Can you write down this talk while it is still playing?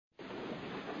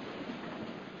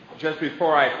Just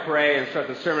before I pray and start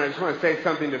the sermon, I just want to say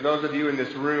something to those of you in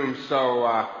this room.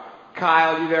 So,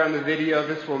 Kyle, you there on the video,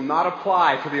 this will not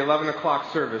apply to the 11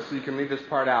 o'clock service, so you can leave this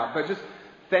part out. But just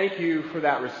thank you for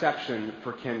that reception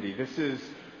for Kendi.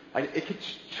 It could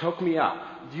choke me up.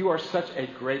 You are such a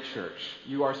great church.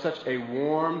 You are such a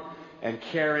warm and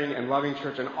caring and loving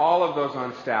church, and all of those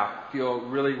on staff feel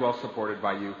really well supported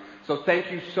by you. So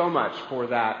thank you so much for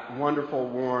that wonderful,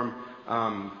 warm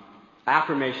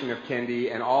affirmation of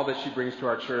Kendi and all that she brings to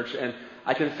our church. And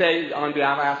I can say on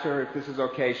behalf, I asked her if this is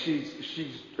okay.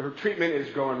 Her treatment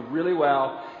is going really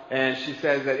well, and she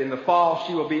says that in the fall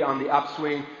she will be on the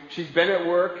upswing. She's been at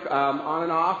work on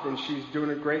and off, and she's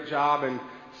doing a great job, and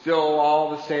still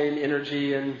all the same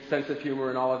energy and sense of humor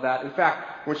and all of that. In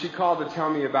fact, when she called to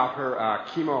tell me about her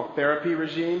chemotherapy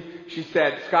regime, she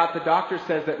said, "Scott, the doctor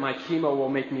says that my chemo will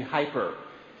make me hyper."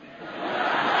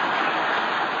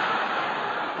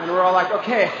 And we're all like,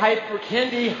 okay, hyper,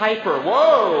 Kendi, hyper.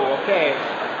 Whoa, okay.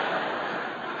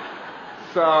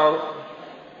 So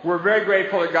we're very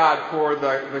grateful to God for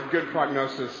the good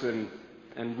prognosis,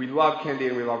 and we love Kendi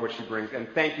and we love what she brings. And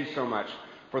thank you so much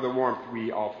for the warmth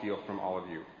we all feel from all of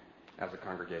you as a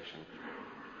congregation.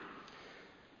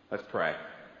 Let's pray.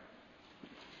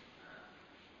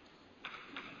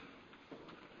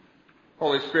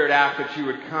 Holy Spirit, ask that you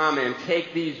would come and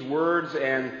take these words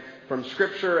and from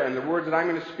Scripture and the words that I'm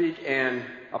going to speak and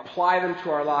apply them to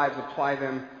our lives, apply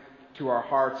them to our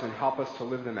hearts, and help us to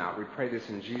live them out. We pray this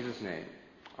in Jesus' name.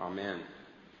 Amen.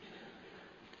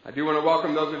 I do want to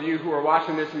welcome those of you who are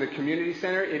watching this in the community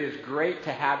center. It is great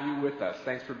to have you with us.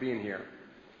 Thanks for being here.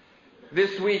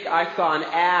 This week I saw an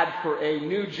ad for a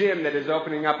new gym that is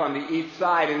opening up on the east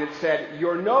side, and it said,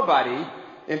 "You're nobody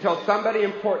until somebody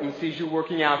important sees you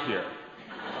working out here."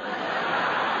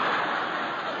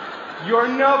 You're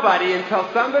nobody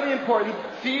until somebody important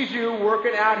sees you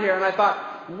working out here. And I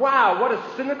thought, wow, what a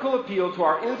cynical appeal to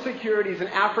our insecurities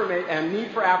and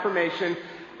need for affirmation.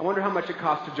 I wonder how much it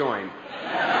costs to join.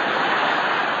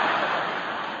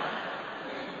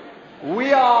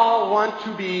 We all want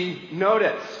to be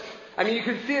noticed. I mean, you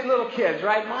can see it in little kids,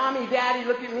 right? Mommy, Daddy,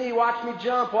 look at me. Watch me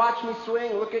jump. Watch me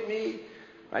swing. Look at me.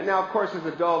 Right now, of course, as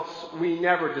adults, we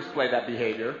never display that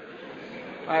behavior.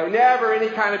 Never any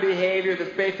kind of behavior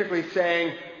that's basically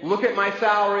saying, look at my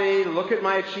salary, look at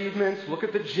my achievements, look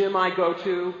at the gym I go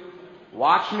to,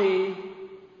 watch me.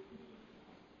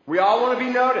 We all want to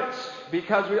be noticed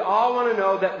because we all want to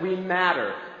know that we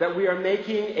matter, that we are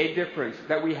making a difference,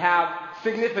 that we have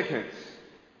significance.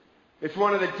 It's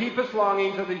one of the deepest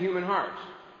longings of the human heart.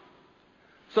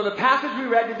 So the passage we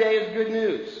read today is good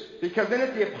news, because in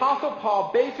it the Apostle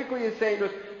Paul basically is saying to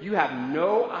us, you have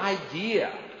no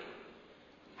idea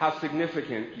how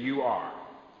significant you are.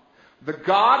 The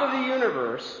God of the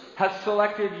universe has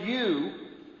selected you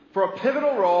for a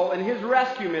pivotal role in his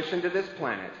rescue mission to this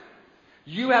planet.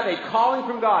 You have a calling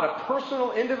from God, a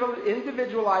personal,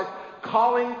 individualized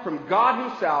calling from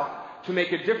God himself to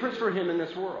make a difference for him in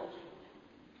this world.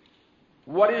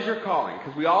 What is your calling?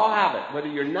 Because we all have it. Whether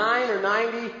you're 9 or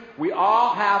 90, we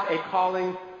all have a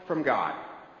calling from God.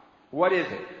 What is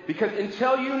it? Because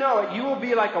until you know it, you will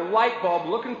be like a light bulb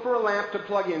looking for a lamp to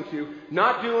plug into,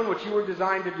 not doing what you were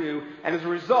designed to do, and as a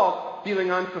result,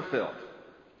 feeling unfulfilled.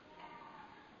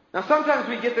 Now, sometimes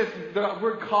we get this, the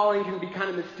word calling can be kind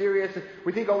of mysterious.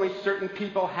 We think only certain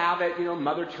people have it. You know,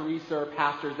 Mother Teresa or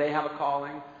pastors, they have a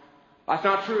calling. That's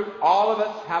not true. All of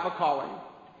us have a calling.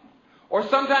 Or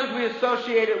sometimes we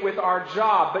associate it with our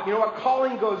job. But you know what?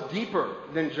 Calling goes deeper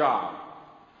than job.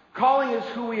 Calling is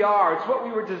who we are. It's what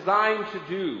we were designed to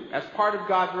do as part of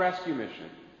God's rescue mission.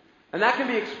 And that can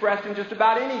be expressed in just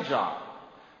about any job.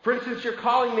 For instance, your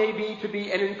calling may be to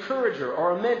be an encourager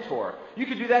or a mentor. You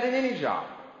could do that in any job.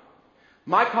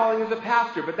 My calling is a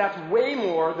pastor, but that's way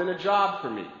more than a job for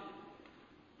me.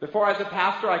 Before I was a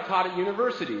pastor, I taught at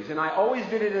universities, and I always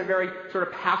did it in a very sort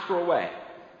of pastoral way.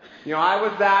 You know, I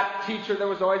was that teacher that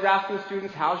was always asking the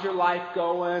students, how's your life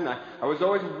going? I was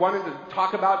always wanting to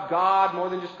talk about God more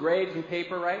than just grades and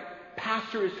paper, right?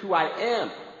 Pastor is who I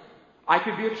am. I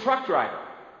could be a truck driver,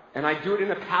 and I do it in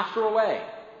a pastoral way,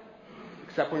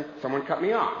 except when someone cut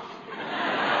me off.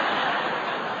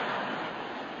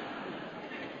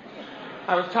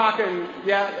 I was talking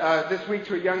this week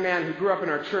to a young man who grew up in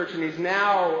our church, and he's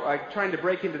now trying to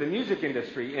break into the music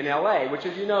industry in L.A., which,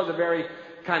 as you know, is a very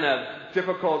kind of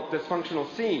difficult, dysfunctional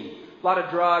scene. A lot of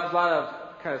drugs, a lot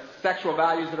of kind of sexual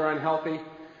values that are unhealthy.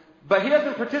 But he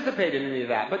doesn't participate in any of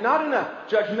that. But not in a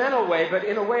judgmental way, but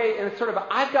in a way, in a sort of,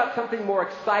 I've got something more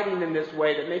exciting in this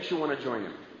way that makes you want to join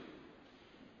him.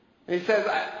 And he says,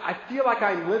 I feel like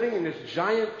I'm living in this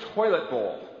giant toilet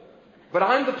bowl, but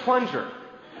I'm the plunger.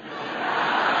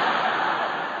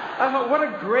 I thought, what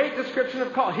a great description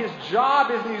of call. His job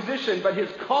is musician, but his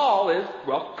call is,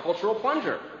 well, cultural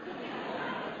plunger.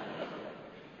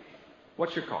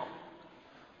 What's your call?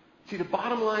 See, the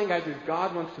bottom line, guys, is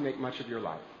God wants to make much of your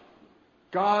life.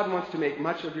 God wants to make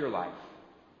much of your life.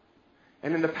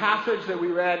 And in the passage that we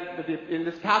read,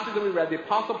 the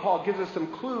Apostle Paul gives us some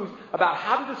clues about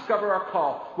how to discover our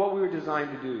call, what we were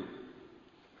designed to do.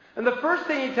 And the first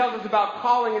thing he tells us about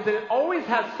calling is that it always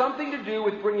has something to do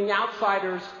with bringing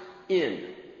outsiders in.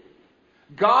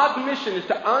 God's mission is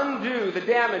to undo the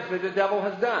damage that the devil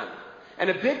has done. And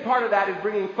a big part of that is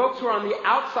bringing folks who are on the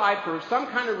outside for some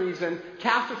kind of reason,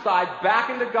 cast aside, back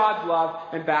into God's love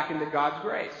and back into God's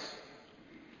grace.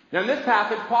 Now in this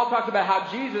passage, Paul talks about how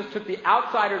Jesus took the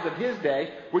outsiders of his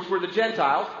day, which were the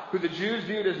Gentiles, who the Jews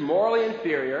viewed as morally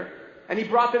inferior, and he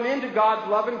brought them into God's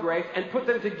love and grace and put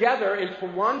them together into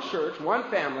one church, one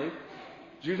family,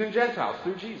 Jews and Gentiles,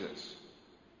 through Jesus.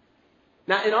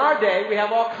 Now in our day, we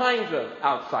have all kinds of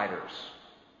outsiders.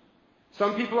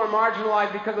 Some people are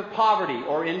marginalized because of poverty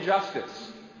or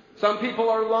injustice. Some people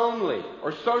are lonely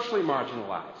or socially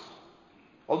marginalized.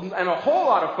 And a whole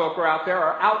lot of folk are out there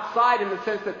are outside in the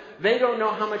sense that they don't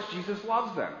know how much Jesus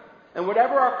loves them. And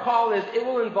whatever our call is, it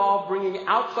will involve bringing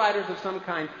outsiders of some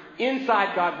kind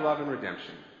inside God's love and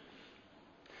redemption.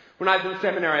 When I was in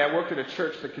seminary, I worked at a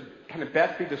church that could kind of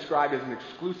best be described as an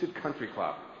exclusive country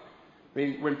club. I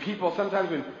mean, when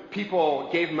people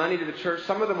gave money to the church,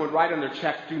 some of them would write on their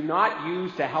checks, "Do not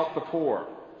use to help the poor.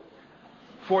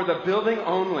 For the building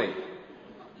only."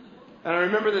 And I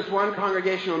remember this one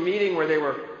congregational meeting where they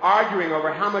were arguing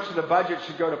over how much of the budget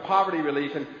should go to poverty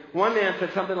relief. And one man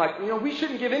said something like, we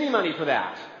shouldn't give any money for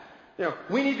that.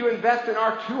 We need to invest in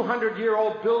our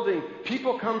 200-year-old building.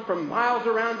 People come from miles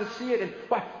around to see it. And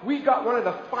we've got one of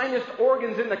the finest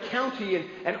organs in the county,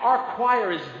 and our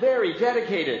choir is very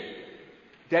dedicated.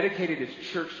 Dedicated is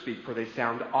church speak, for they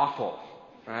sound awful.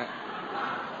 Right?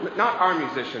 Not our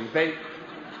musicians. They're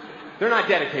not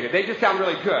dedicated. They just sound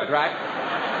really good, right?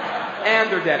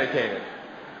 And they're dedicated.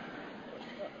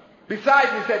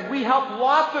 Besides, he said, we help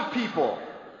lots of people.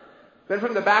 Then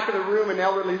from the back of the room, an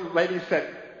elderly lady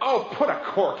said, "Oh, put a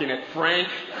cork in it, Frank.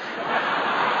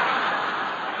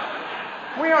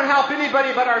 We don't help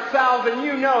anybody but ourselves, and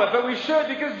you know it, but we should,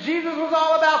 because Jesus was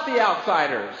all about the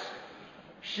outsiders."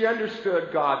 She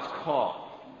understood God's call.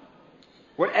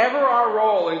 Whatever our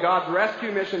role in God's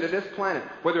rescue mission to this planet,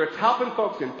 whether it's helping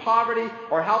folks in poverty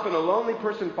or helping a lonely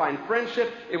person find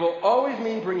friendship, it will always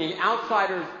mean bringing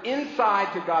outsiders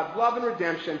inside to God's love and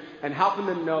redemption and helping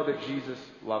them know that Jesus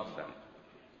loves them.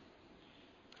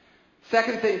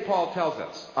 Second thing Paul tells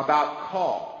us about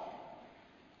call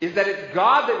is that it's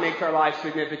God that makes our life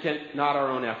significant, not our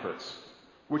own efforts,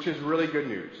 which is really good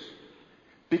news.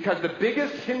 Because the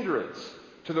biggest hindrance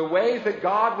to the ways that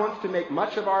God wants to make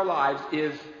much of our lives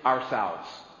is ourselves.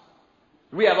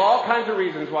 We have all kinds of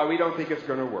reasons why we don't think it's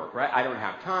going to work, right? I don't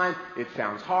have time. It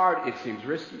sounds hard. It seems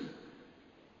risky.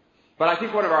 But I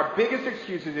think one of our biggest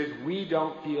excuses is we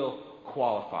don't feel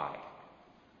qualified.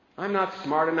 I'm not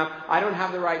smart enough. I don't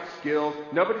have the right skills.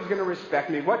 Nobody's going to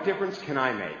respect me. What difference can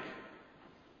I make?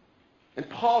 And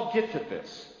Paul gets at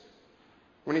this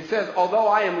when he says, although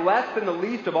I am less than the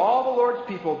least of all the Lord's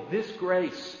people, this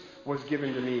grace was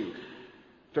given to me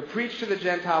to preach to the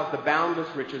Gentiles the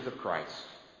boundless riches of Christ.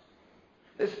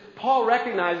 Paul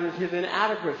recognizes his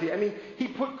inadequacy. I mean, he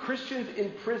put Christians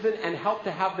in prison and helped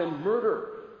to have them murdered.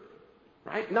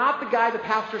 Right? Not the guy the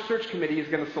pastor search committee is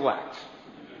going to select.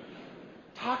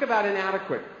 Talk about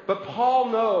inadequate. But Paul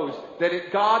knows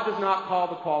that God does not call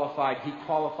the qualified. He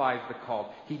qualifies the called.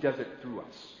 He does it through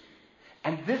us.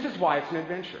 And this is why it's an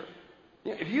adventure.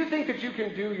 If you think that you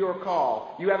can do your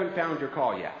call, you haven't found your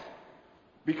call yet.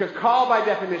 Because call, by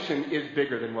definition, is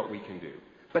bigger than what we can do.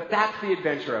 But that's the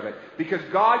adventure of it. Because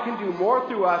God can do more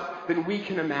through us than we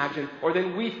can imagine or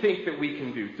than we think that we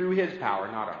can do. Through His power,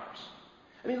 not ours.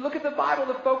 I mean, look at the Bible.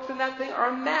 The folks in that thing are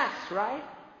a mess, right?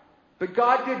 But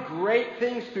God did great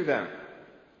things through them.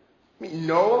 I mean,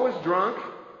 Noah was drunk.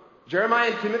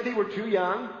 Jeremiah and Timothy were too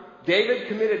young. David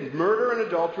committed murder and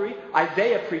adultery.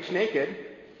 Isaiah preached naked.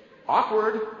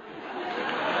 Awkward.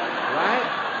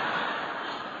 Right?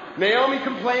 Naomi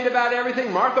complained about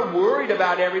everything. Martha worried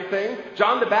about everything.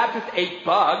 John the Baptist ate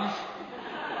bugs.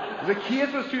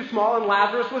 Zacchaeus was too small and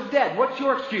Lazarus was dead. What's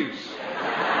your excuse?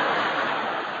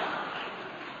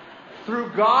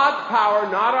 Through God's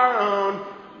power, not our own,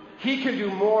 He can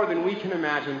do more than we can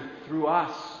imagine through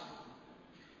us.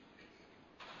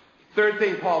 Third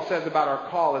thing Paul says about our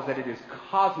call is that it is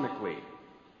cosmically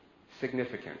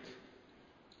significant.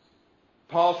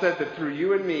 Paul says that through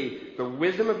you and me, the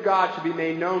wisdom of God should be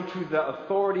made known to the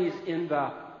authorities in the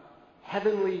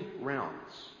heavenly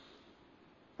realms.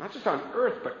 Not just on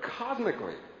earth, but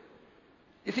cosmically.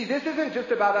 You see, this isn't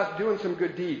just about us doing some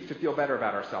good deeds to feel better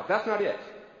about ourselves. That's not it.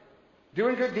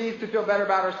 Doing good deeds to feel better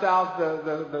about ourselves,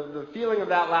 the feeling of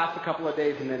that lasts a couple of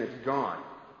days and then it's gone.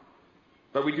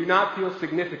 But we do not feel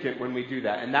significant when we do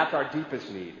that, and that's our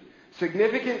deepest need.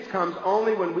 Significance comes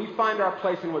only when we find our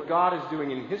place in what God is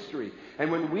doing in history, and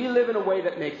when we live in a way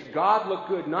that makes God look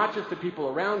good, not just to people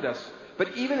around us,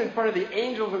 but even in front of the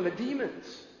angels and the demons.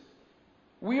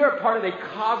 We are part of a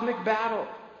cosmic battle.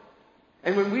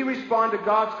 And when we respond to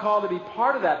God's call to be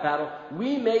part of that battle,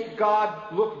 we make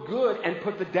God look good and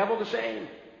put the devil to shame.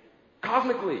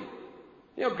 Cosmically.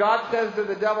 You know, God says to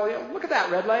the devil, look at that,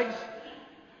 red legs.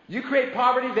 You create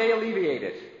poverty, they alleviate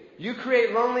it. You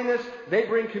create loneliness, they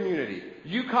bring community.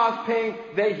 You cause pain,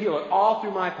 they heal it. All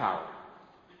through my power.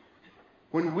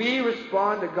 When we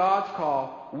respond to God's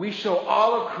call, we show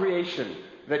all of creation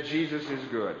that Jesus is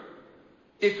good.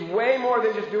 It's way more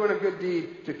than just doing a good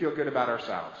deed to feel good about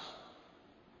ourselves.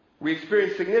 We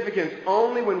experience significance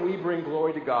only when we bring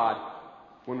glory to God,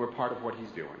 when we're part of what He's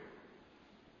doing.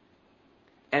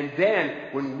 And then,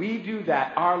 when we do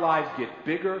that, our lives get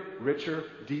bigger, richer,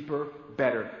 deeper,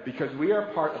 better, because we are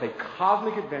part of a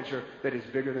cosmic adventure that is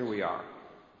bigger than we are.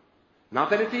 Not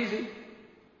that it's easy.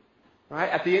 Right?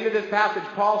 At the end of this passage,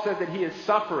 Paul says that he is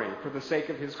suffering for the sake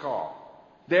of his call.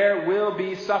 There will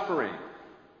be suffering,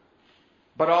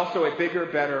 but also a bigger,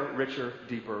 better, richer,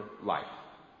 deeper life.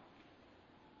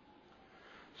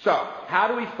 So, how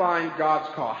do we find God's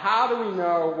call? How do we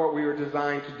know what we were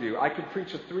designed to do? I could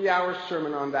preach a 3-hour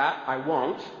sermon on that. I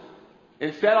won't.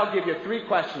 Instead, I'll give you 3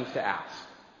 questions to ask.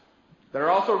 That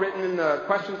are also written in the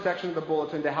question section of the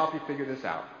bulletin to help you figure this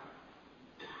out.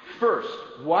 First,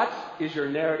 what is your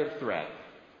narrative thread?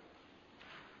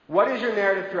 What is your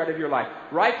narrative thread of your life?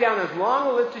 Write down as long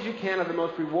a list as you can of the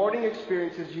most rewarding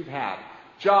experiences you've had.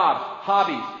 Jobs,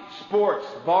 hobbies, sports,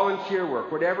 volunteer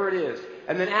work, whatever it is.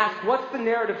 And then ask, what's the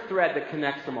narrative thread that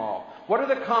connects them all? What are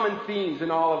the common themes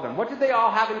in all of them? What did they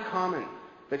all have in common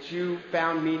that you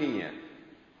found meaning in?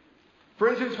 For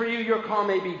instance, for you, your call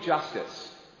may be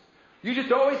justice. You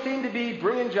just always seem to be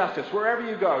bringing justice wherever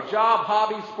you go. Job,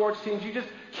 hobbies, sports teams, you just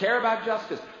care about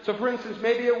justice. So for instance,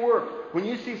 maybe at work, when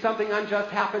you see something unjust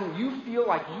happen, you feel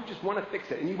like you just want to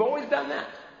fix it. And you've always done that.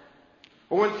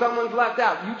 Or when someone's left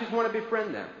out, you just want to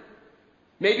befriend them.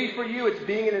 Maybe for you, it's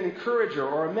being an encourager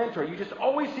or a mentor. You just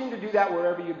always seem to do that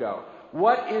wherever you go.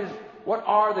 What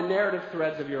are the narrative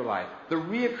threads of your life? The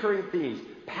reoccurring themes,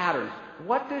 patterns.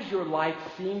 What does your life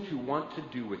seem to want to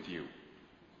do with you?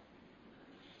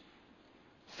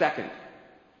 Second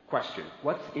question,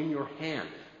 what's in your hand?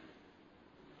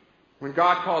 When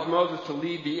God calls Moses to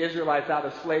lead the Israelites out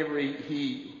of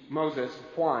slavery, Moses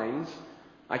whines,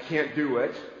 I can't do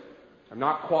it. I'm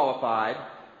not qualified.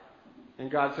 And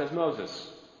God says,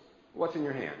 Moses, what's in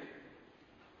your hand?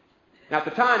 Now at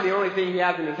the time, the only thing he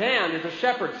has in his hand is a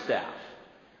shepherd's staff.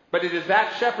 But it is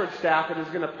that shepherd's staff that is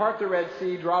going to part the Red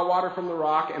Sea, draw water from the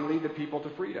rock, and lead the people to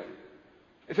freedom.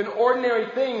 It's an ordinary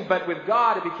thing, but with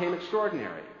God it became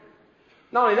extraordinary.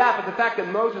 Not only that, but the fact that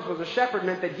Moses was a shepherd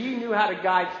meant that he knew how to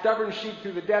guide stubborn sheep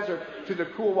through the desert to the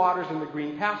cool waters and the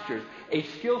green pastures. A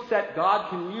skill set God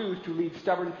can use to lead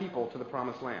stubborn people to the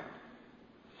promised land.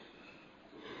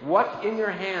 What's in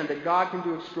your hand that God can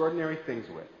do extraordinary things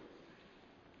with?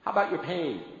 How about your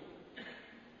pain?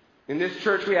 In this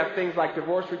church, we have things like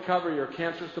divorce recovery or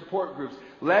cancer support groups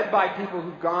led by people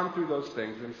who've gone through those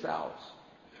things themselves.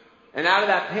 And out of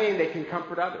that pain, they can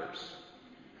comfort others.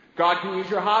 God can use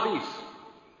your hobbies,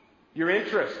 your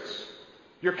interests,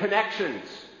 your connections,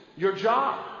 your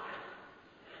job.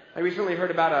 I recently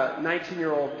heard about a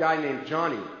 19-year-old guy named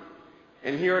Johnny.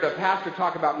 And he heard a pastor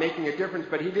talk about making a difference,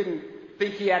 but he didn't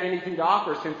think he had anything to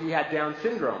offer since he had Down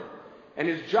syndrome. And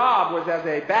his job was as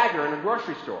a bagger in a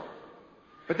grocery store.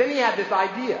 But then he had this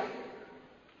idea.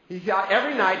 He thought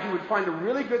every night he would find a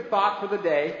really good thought for the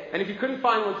day, and if he couldn't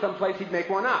find one someplace, he'd make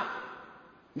one up.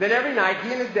 Then every night,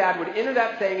 he and his dad would enter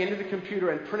that saying into the computer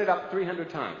and print it up 300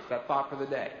 times, that thought for the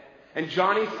day. And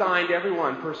Johnny signed every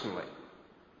one personally.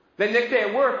 Then next day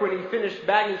at work, when he finished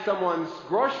bagging someone's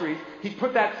groceries, he'd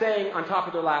put that saying on top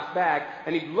of their last bag,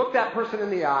 and he'd look that person in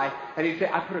the eye, and he'd say,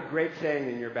 I put a great saying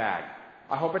in your bag.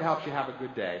 I hope it helps you have a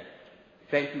good day.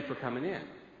 Thank you for coming in.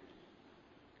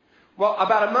 Well,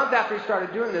 about a month after he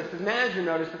started doing this, his manager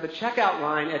noticed that the checkout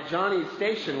line at Johnny's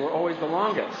station were always the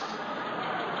longest.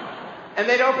 And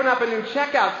they'd open up a new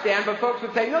checkout stand, but folks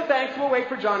would say, no thanks, we'll wait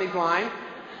for Johnny's line.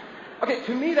 Okay,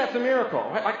 to me that's a miracle.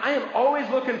 Right? Like, I am always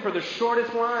looking for the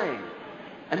shortest line.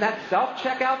 And that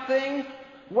self-checkout thing,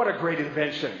 what a great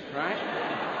invention, right?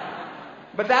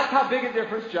 But that's how big a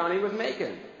difference Johnny was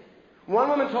making. One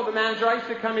woman told the manager, I used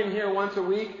to come in here once a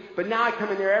week, but now I come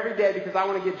in here every day because I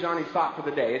want to get Johnny's thought for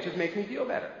the day. It just makes me feel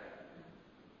better.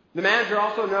 The manager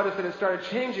also noticed that it started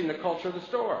changing the culture of the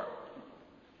store.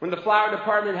 When the flower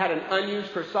department had an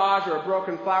unused corsage or a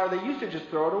broken flower, they used to just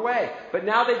throw it away. But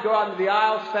now they'd go out into the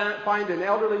aisles, find an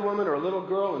elderly woman or a little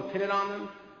girl and pin it on them.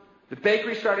 The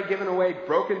bakery started giving away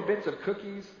broken bits of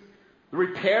cookies. The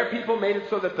repair people made it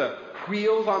so that the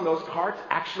wheels on those carts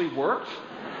actually worked.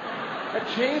 That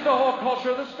changed the whole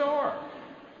culture of the store.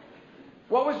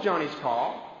 What was Johnny's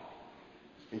call?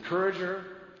 Encourager,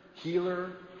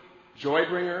 healer, joy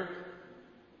bringer.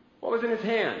 What was in his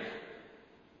hand?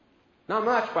 Not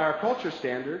much by our culture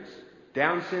standards.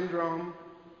 Down syndrome,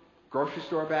 grocery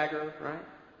store bagger, right?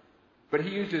 But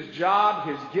he used his job,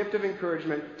 his gift of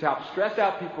encouragement, to help stressed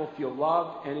out people feel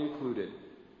loved and included.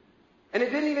 And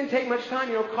it didn't even take much time.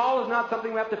 Call is not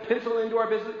something we have to pencil into our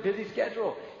busy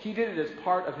schedule. He did it as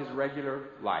part of his regular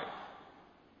life.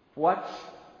 What's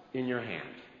in your hand?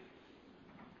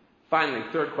 Finally,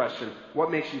 third question, what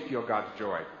makes you feel God's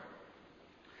joy?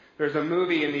 There's a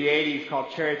movie in the 80s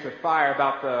called Chariots of Fire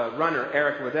about the runner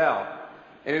Eric Liddell.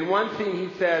 And in one scene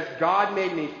he says, God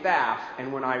made me fast,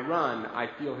 and when I run, I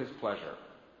feel his pleasure.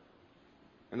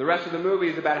 And the rest of the movie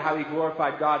is about how he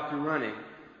glorified God through running.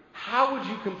 How would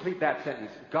you complete that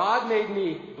sentence? God made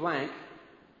me blank,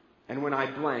 and when I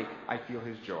blank, I feel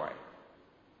his joy.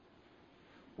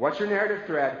 What's your narrative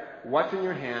thread? What's in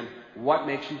your hand? What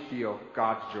makes you feel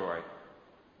God's joy?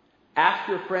 Ask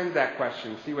your friends that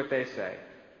question. See what they say.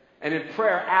 And in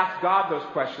prayer, ask God those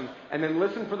questions, and then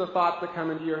listen for the thoughts that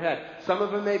come into your head. Some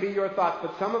of them may be your thoughts,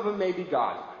 but some of them may be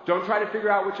God's. Don't try to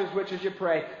figure out which is which as you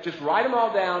pray. Just write them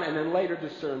all down, and then later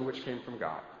discern which came from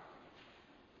God.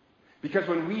 Because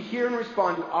when we hear and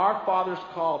respond to our Father's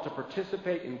call to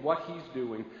participate in what he's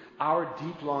doing, our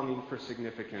deep longing for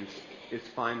significance is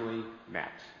finally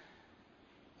met.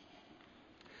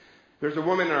 There's a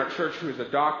woman in our church who is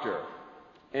a doctor.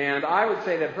 And I would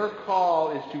say that her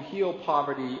call is to heal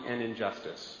poverty and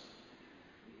injustice.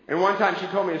 And one time she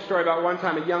told me a story about one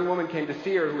time a young woman came to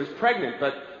see her who was pregnant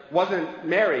but wasn't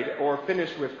married or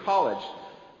finished with college.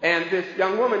 And this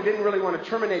young woman didn't really want to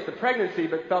terminate the pregnancy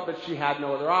but felt that she had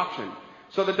no other option.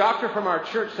 So the doctor from our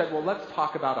church said, well, let's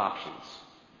talk about options.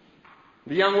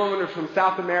 The young woman was from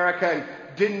South America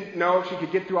and didn't know if she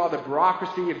could get through all the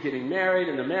bureaucracy of getting married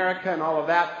in America and all of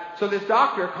that. So this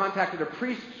doctor contacted a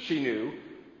priest she knew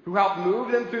who helped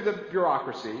move them through the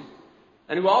bureaucracy,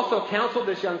 and who also counseled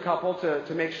this young couple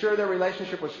to make sure their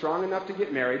relationship was strong enough to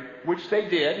get married, which they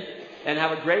did, and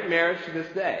have a great marriage to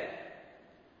this day.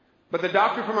 But the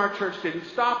doctor from our church didn't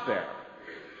stop there.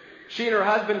 She and her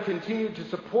husband continued to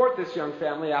support this young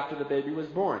family after the baby was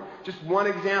born. Just one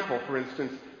example, for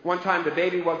instance, one time the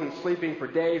baby wasn't sleeping for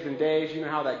days and days. You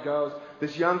know how that goes.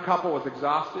 This young couple was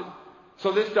exhausted.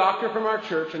 So this doctor from our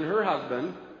church and her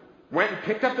husband went and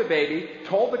picked up the baby,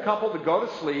 told the couple to go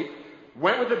to sleep,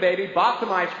 went with the baby, bought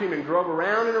some ice cream, and drove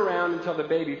around and around until the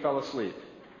baby fell asleep.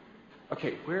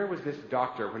 Okay, where was this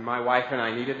doctor when my wife and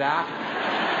I needed that?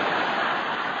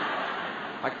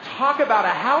 Like, talk about a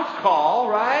house call,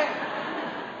 right?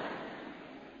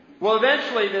 Well,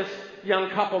 eventually this young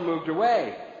couple moved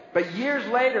away. But years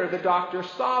later, the doctor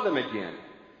saw them again.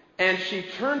 And she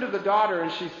turned to the daughter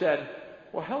and she said,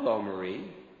 well, hello, Marie.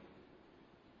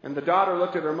 And the daughter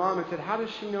looked at her mom and said, how does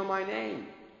she know my name?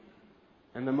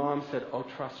 And the mom said, oh,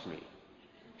 trust me.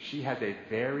 She has a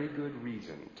very good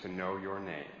reason to know your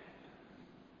name.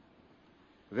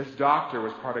 This doctor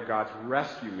was part of God's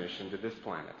rescue mission to this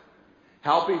planet,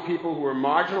 helping people who were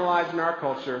marginalized in our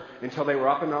culture until they were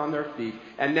up and on their feet.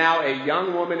 And now a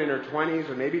young woman in her 20s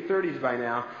or maybe 30s by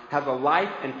now has a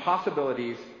life and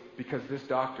possibilities because this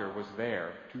doctor was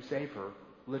there to save her,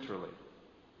 literally.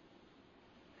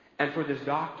 And for this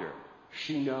doctor,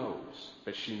 she knows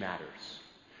that she matters.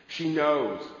 She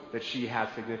knows that she has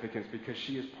significance because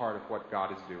she is part of what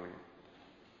God is doing.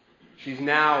 She's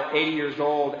now 80 years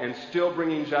old and still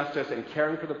bringing justice and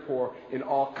caring for the poor in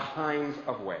all kinds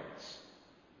of ways.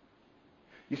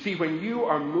 You see, when you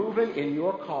are moving in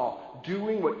your call,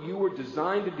 doing what you were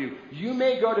designed to do, you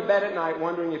may go to bed at night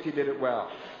wondering if you did it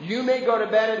well. You may go to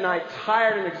bed at night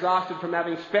tired and exhausted from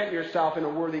having spent yourself in a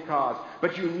worthy cause.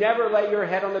 But you never lay your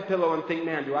head on the pillow and think,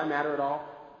 man, do I matter at all?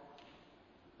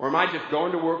 Or am I just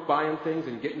going to work, buying things,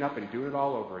 and getting up and doing it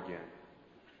all over again?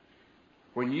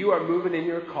 When you are moving in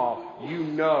your call, you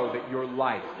know that your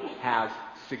life has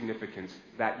significance,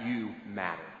 that you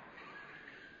matter.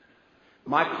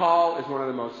 My call is one of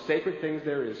the most sacred things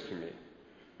there is to me.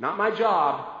 Not my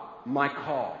job, my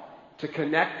call. To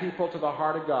connect people to the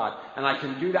heart of God. And I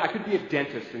can do that. I could be a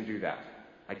dentist and do that.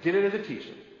 I did it as a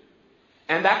teacher.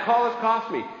 And that call has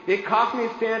cost me. It cost me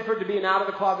at Stanford to be an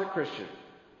out-of-the-closet Christian.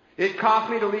 It cost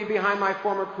me to leave behind my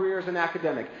former career as an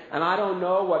academic. And I don't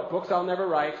know what books I'll never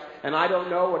write, and I don't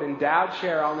know what endowed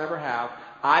chair I'll never have.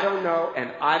 I don't know,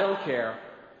 and I don't care,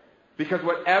 because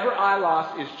whatever I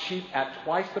lost is cheap at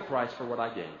twice the price for what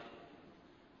I gained.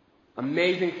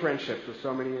 Amazing friendships with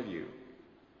so many of you.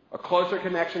 A closer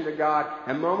connection to God,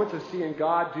 and moments of seeing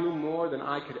God do more than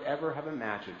I could ever have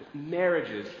imagined.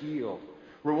 Marriages healed.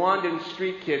 Rwandan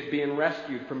street kids being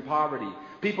rescued from poverty.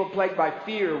 People plagued by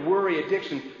fear, worry,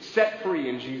 addiction, set free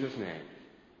in Jesus' name.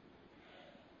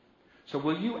 So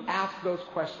will you ask those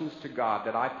questions to God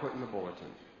that I put in the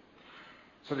bulletin,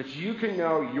 so that you can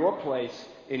know your place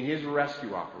in His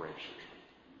rescue operation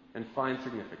and find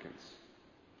significance?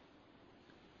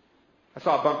 I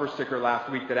saw a bumper sticker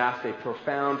last week that asked a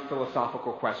profound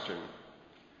philosophical question.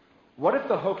 What if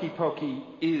the hokey pokey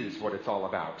is what it's all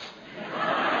about?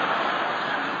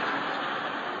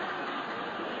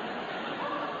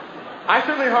 I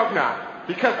certainly hope not,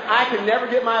 because I can never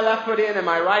get my left foot in and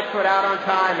my right foot out on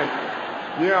time,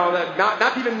 and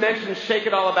not to even mention shake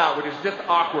it all about, which is just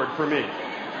awkward for me.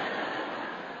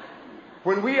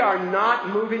 When we are not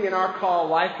moving in our call,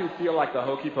 life can feel like the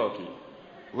hokey pokey.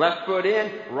 Left foot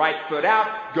in, right foot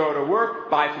out, go to work,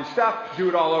 buy some stuff, do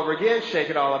it all over again, shake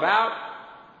it all about.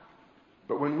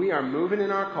 But when we are moving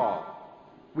in our call,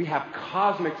 we have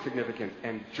cosmic significance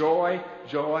and joy,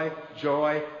 joy,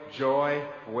 joy, joy.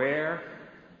 Where?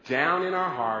 Down in our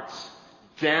hearts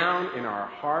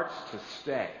to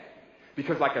stay.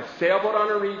 Because like a sailboat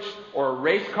on a reach or a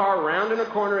race car round in a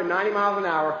corner at 90 miles an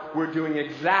hour, we're doing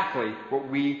exactly what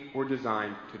we were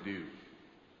designed to do.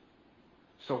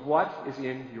 So what's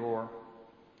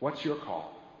your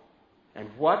call? And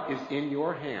what is in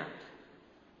your hand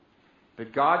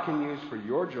that God can use for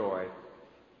your joy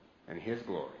and His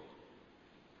glory?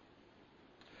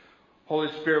 Holy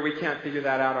Spirit, we can't figure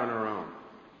that out on our own.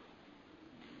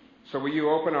 So will you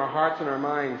open our hearts and our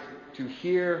minds to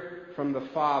hear from the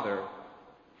Father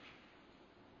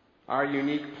our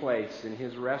unique place in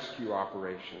His rescue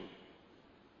operation?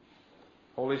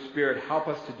 Holy Spirit, help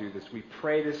us to do this. We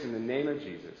pray this in the name of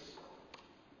Jesus.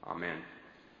 Amen.